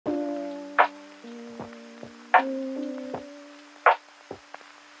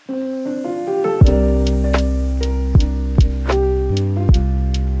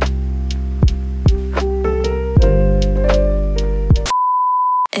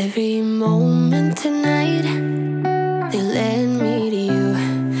Every moment tonight, they led me to you.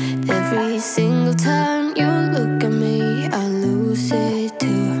 Every single time you look at me, I lose it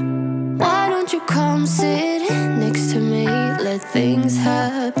too. Why don't you come sit next to me? Let things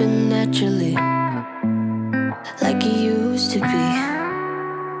happen naturally, like you